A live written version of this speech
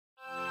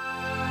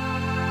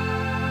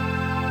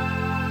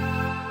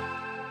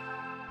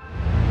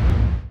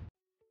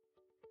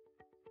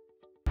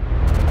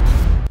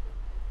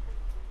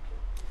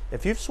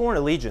If you've sworn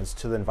allegiance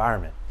to the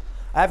environment,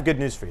 I have good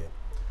news for you.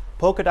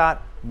 Polkadot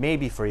may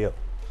be for you.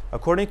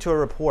 According to a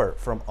report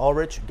from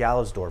Ulrich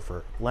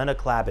Gallorsdorfer, Lena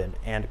Klaben,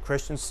 and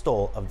Christian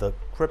Stoll of the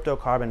Crypto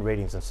Carbon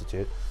Ratings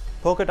Institute,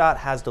 Polkadot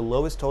has the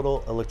lowest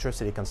total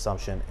electricity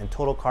consumption and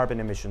total carbon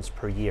emissions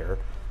per year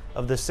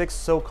of the 6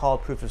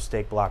 so-called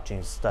proof-of-stake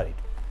blockchains studied.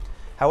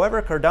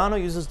 However,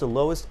 Cardano uses the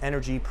lowest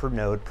energy per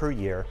node per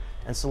year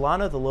and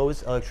Solana the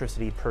lowest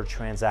electricity per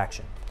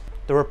transaction.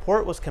 The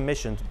report was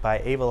commissioned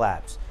by Ava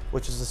Labs,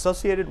 which is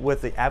associated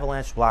with the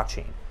Avalanche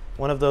blockchain,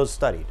 one of those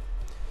studied.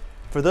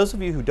 For those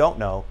of you who don't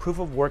know,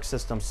 proof-of-work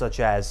systems such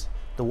as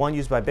the one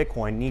used by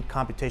Bitcoin need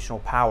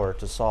computational power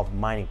to solve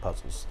mining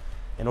puzzles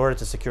in order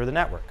to secure the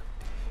network.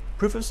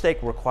 Proof-of-stake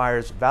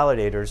requires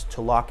validators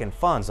to lock in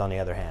funds, on the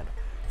other hand,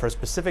 for a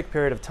specific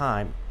period of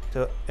time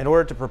in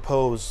order to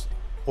propose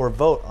or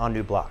vote on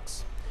new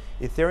blocks.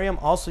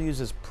 Ethereum also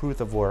uses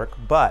proof-of-work,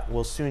 but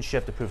will soon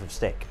shift to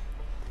proof-of-stake.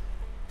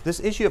 This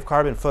issue of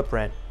carbon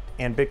footprint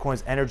and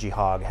Bitcoin's energy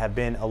hog have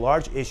been a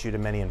large issue to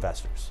many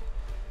investors.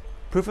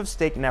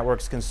 Proof-of-stake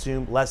networks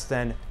consume less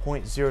than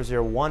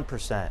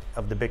 0.001%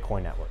 of the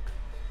Bitcoin network.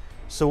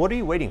 So what are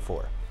you waiting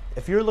for?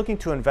 If you're looking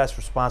to invest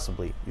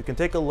responsibly, you can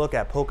take a look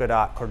at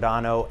Polkadot,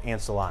 Cardano, and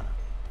Solana.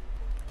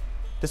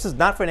 This is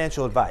not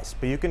financial advice,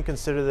 but you can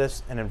consider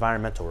this an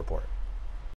environmental report.